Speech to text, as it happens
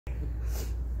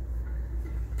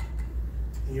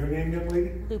And your name, young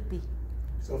lady? Loopy.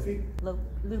 Sophie?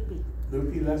 Loopy.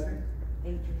 Loopy, last name?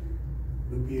 Adrian.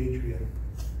 Loopy Adrian.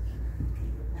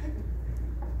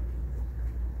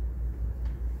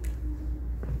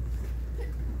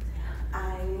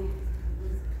 I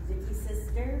was Vickie's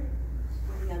sister,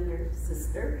 my younger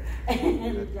sister,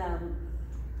 and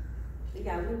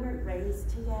yeah, we weren't raised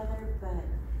together, but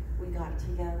we got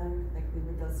together. Like we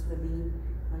would go swimming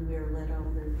when we were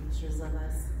little. There are pictures of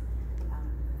us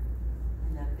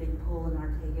in a big pool in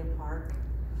Arcadia Park.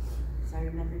 So I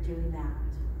remember doing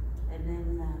that. And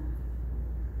then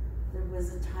there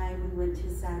was a time we went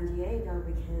to San Diego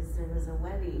because there was a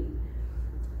wedding.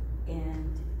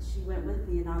 And she went with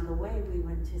me, and on the way we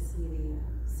went to see the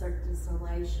Cirque du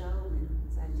Soleil show in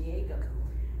San Diego.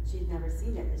 She'd never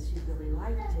seen it, but she really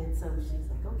liked it, so she's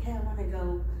like, okay, I want to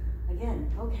go again.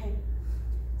 Okay.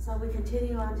 So we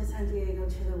continue on to San Diego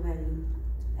to the wedding.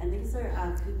 And these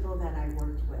are people that I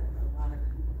worked with, a lot of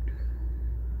people.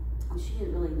 And she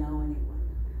didn't really know anyone.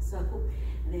 So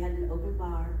they had an open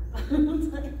bar.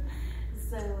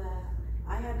 So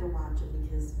I had to watch it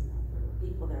because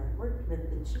people that I worked with,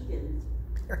 but she didn't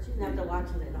have to watch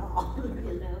it at all,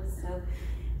 you know. So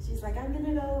she's like, I'm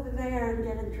gonna go over there and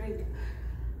get a drink.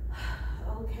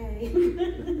 Okay,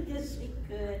 because she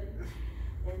could.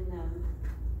 And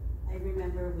I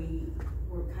remember we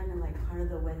were kind of like part of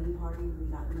the wedding party. We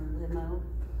got in a limo,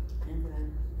 and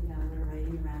you know, we were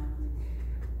riding around,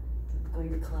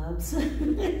 going to clubs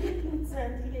in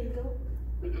San Diego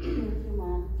with your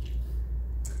mom.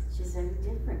 She's very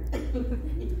different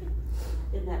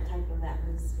in that type of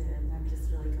atmosphere, and I'm just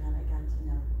really glad I got to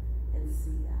know and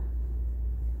see that.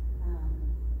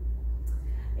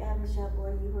 Yeah, Michelle,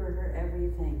 boy, you were her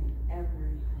everything,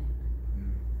 everything.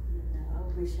 You know, oh,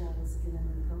 Michelle was gonna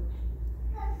go,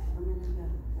 okay, I'm gonna go,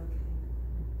 okay.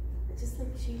 It's just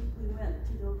like we went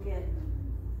to go get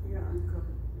your uncle,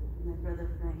 my brother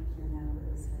Frank, you know,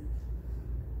 it was like,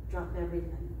 drop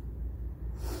everything,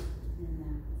 you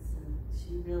know.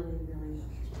 She really, really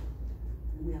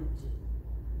loved you.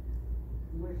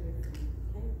 We're here for you.